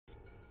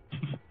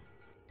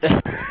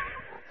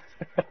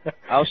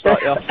I'll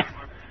start you off.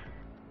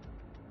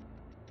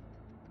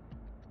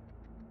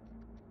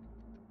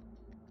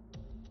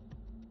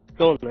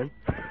 Go on then.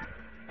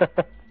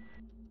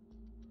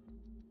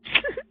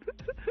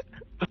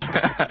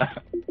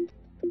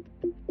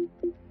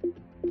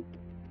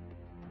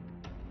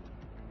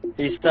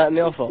 Are you starting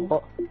me off or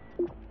what?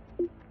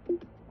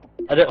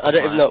 I don't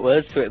even know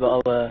words to it,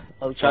 but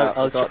I'll try.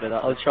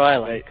 I'll try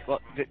like. Wait,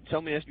 what?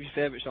 Tell me your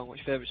favourite song. What's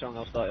your favourite song?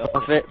 I'll start you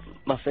off.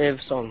 My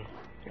favourite song.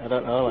 I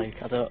don't know.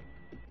 Like I don't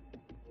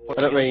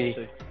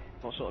really.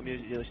 What sort of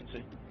music do you listen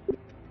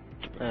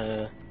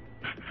to?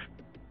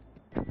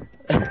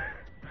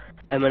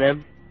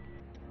 Eminem.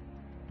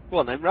 Go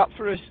on then, rap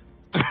for us.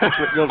 Do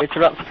you want me to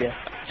rap for you? Do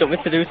you want me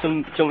to do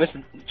some? Do you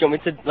want me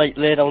to like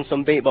lay down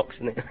some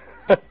beatboxing it?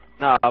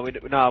 Nah, we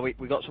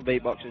got some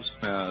beatboxes.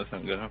 Yeah, that's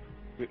not good.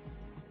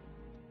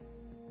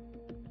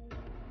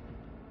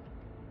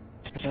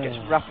 Get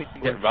some rapping.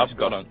 Yeah, rap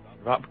god on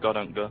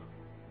go.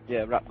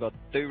 Yeah, rap god.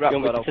 Do rap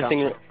god. I'll sing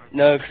it?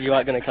 No, because you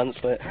aren't gonna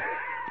cancel it.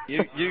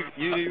 You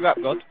do rap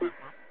god.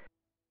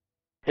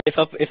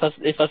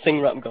 If I sing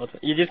rap god,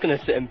 you're just gonna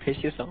sit and piss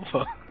yourself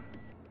off.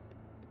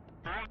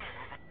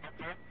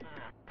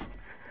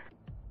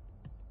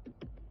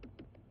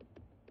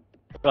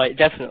 Right,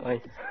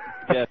 definitely.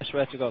 Yeah, I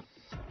swear to God.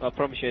 I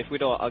promise you, if we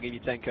don't, I'll give you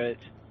 10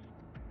 credits.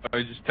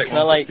 I just take Can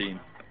I, like, 15.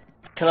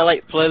 Can I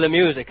like play the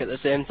music at the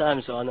same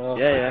time so I know?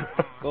 Yeah.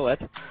 Go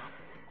ahead.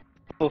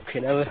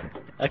 Fucking hell.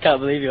 I can't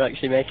believe you're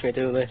actually making me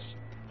do this.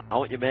 I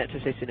want your mate to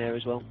sit in here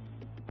as well.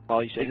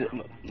 While you sing.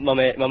 My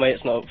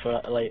mate's not up for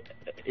that. Like,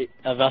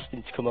 I've asked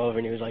him to come over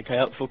and he was like, I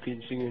ain't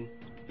fucking singing.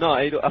 No,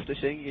 he don't have to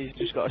sing. He's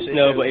just got to sing.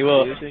 No, but he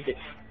won't. You're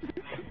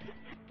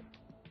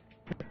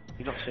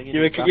not singing.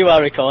 You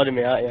are recording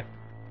me, aren't you?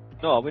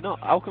 No, we're not.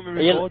 How can we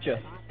record you?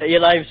 Are you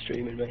live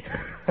streaming me?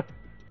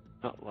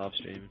 Not live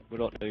streaming. We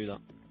don't do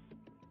that.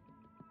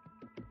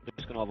 We're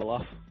just gonna have a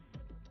laugh.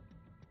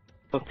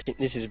 Fuck,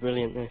 this is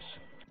brilliant. This.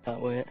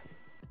 Can't wait.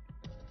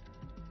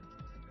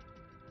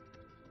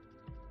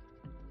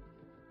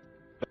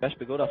 Best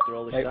be good after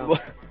all this time.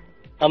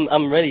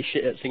 I'm really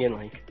shit at singing,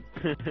 like.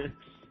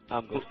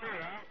 I'm good.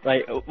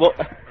 Right, what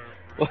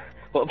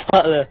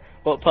part of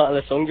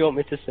the song do you want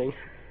me to sing?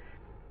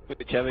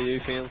 Whichever you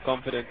feel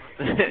confident.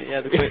 Yeah,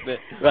 the quick bit.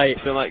 Right.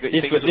 Feel like you got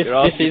your fingers up your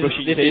arse and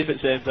brushing your teeth at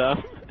the same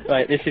time.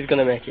 Right, this is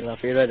gonna make you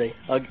laugh. Are you ready?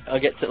 I'll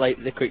get to like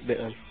the quick bit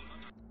then.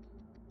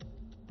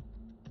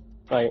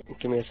 Right,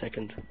 give me a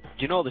second. Do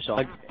you know the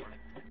song?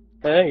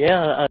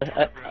 Yeah.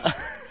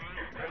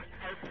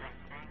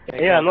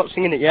 Yeah, I'm not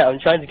singing it yet. I'm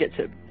trying to get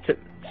to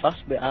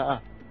fast bit.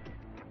 Right,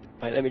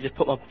 let me just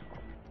put my.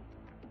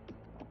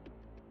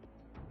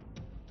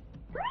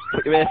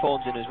 Put your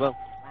earphones in as well.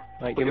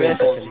 Right, Put give your me a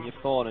earphones second. in your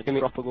phone and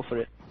proper go for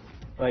it.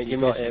 Right, give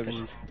me a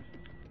second.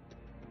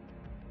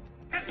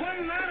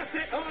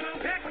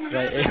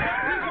 Right.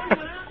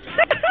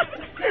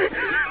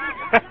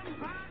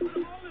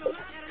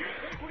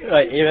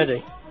 Right, are you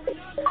ready?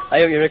 I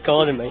hope you're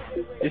recording me.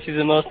 This is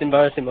the most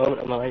embarrassing moment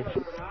of my life.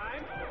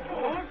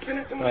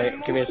 Right,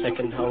 give me a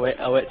second. I'll wait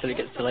till it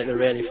gets to like the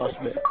really fast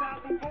bit.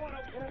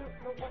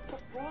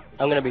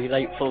 I'm gonna be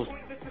like full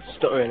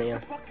stuttering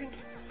here.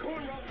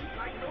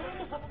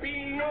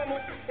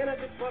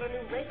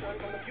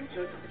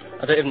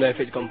 I don't even know if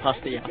it's gone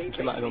past it yet. I think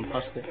it might have gone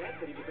past it.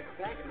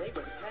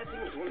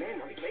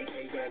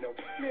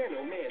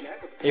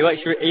 Are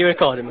you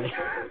recording me?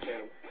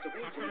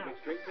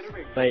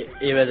 Wait,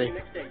 are you ready?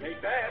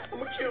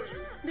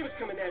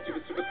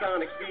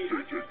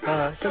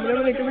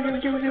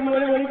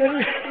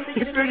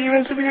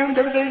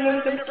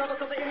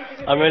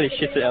 I'm really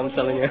shit at it, I'm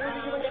telling you.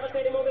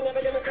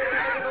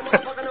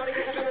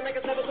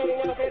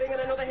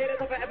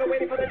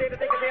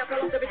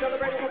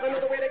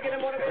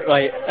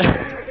 Right.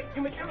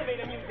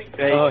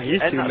 Oh, he's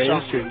too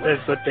mainstream.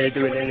 That's what they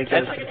do in any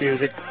kind of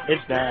music.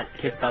 It's not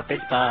hip-hop,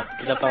 it's pop.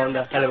 It's up on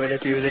the elevator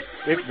music.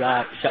 Whip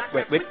rock, shot,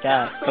 whip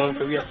that. Coming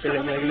from your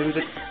feeling like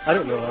music. I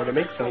don't know how to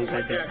make songs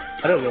like that.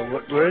 I don't know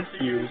what words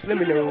to use. Let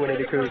me know when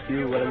it occurs to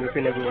you. When I'm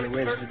ripping everyone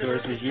away, the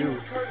doors is you.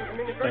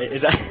 Right,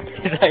 is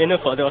that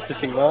enough or do I have to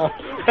sing more?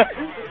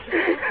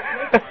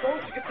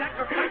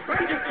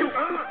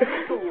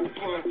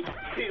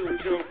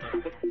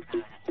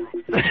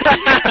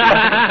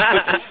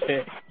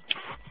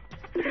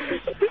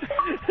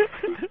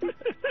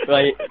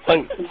 Right,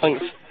 thanks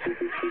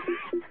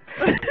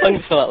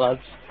for that, lads.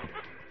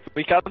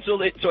 We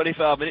cancelled it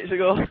 25 minutes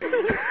ago.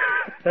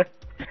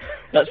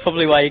 That's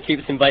probably why he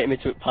keeps inviting me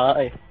to a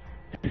party.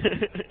 I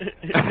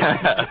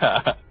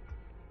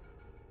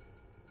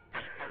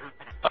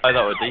thought we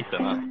were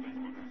decent, man.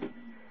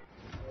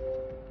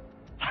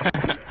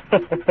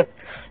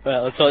 Right,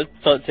 I'll talk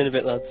to you in a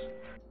bit, lads.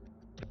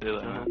 Do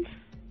that, man.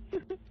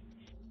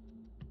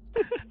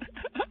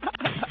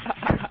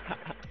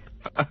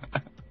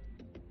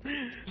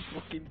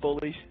 Fucking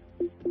bullies.